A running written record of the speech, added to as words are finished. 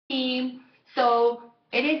team. So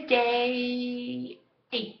it is day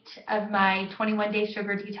 8 of my 21-day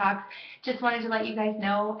sugar detox. Just wanted to let you guys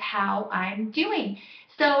know how I'm doing.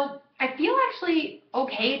 So I feel actually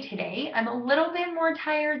okay today. I'm a little bit more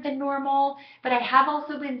tired than normal, but I have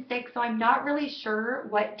also been sick, so I'm not really sure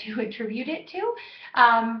what to attribute it to.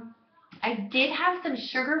 I did have some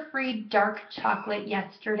sugar-free dark chocolate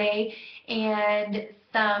yesterday and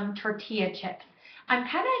some tortilla chips. I'm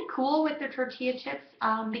kind of cool with the tortilla chips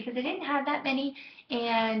because I didn't have that many,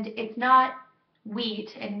 and it's not wheat,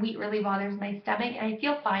 and wheat really bothers my stomach, and I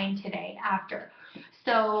feel fine today after.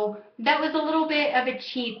 So that was a little bit of a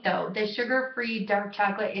cheat though. The sugar-free dark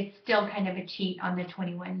chocolate is still kind of a cheat on the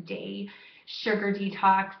 21-day sugar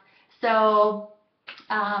detox. So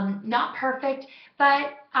not perfect,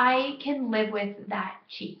 but I can live with that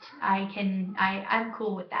cheat. I'm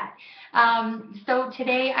cool with that. So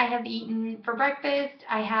today I have eaten for breakfast.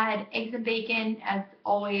 I had eggs and bacon as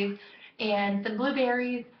always, and some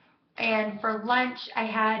blueberries. And for lunch I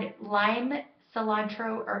had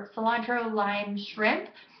cilantro lime shrimp.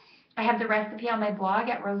 I have the recipe on my blog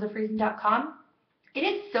at rosafriesen.com. It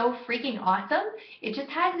is so freaking awesome. It just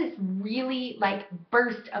has this really like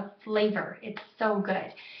burst of flavor. It's so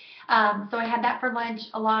good. So I had that for lunch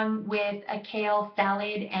along with a kale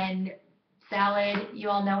salad and salad. You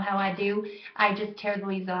all know how I do. I just tear the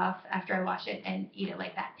leaves off after I wash it and eat it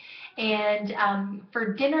like that. And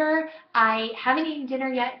for dinner, I haven't eaten dinner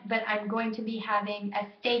yet, but I'm going to be having a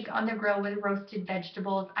steak on the grill with roasted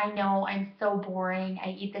vegetables. I know I'm so boring.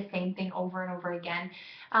 I eat the same thing over and over again.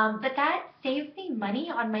 But that saves me money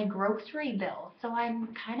on my grocery bill, so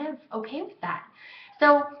I'm kind of okay with that.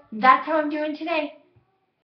 So that's how I'm doing today.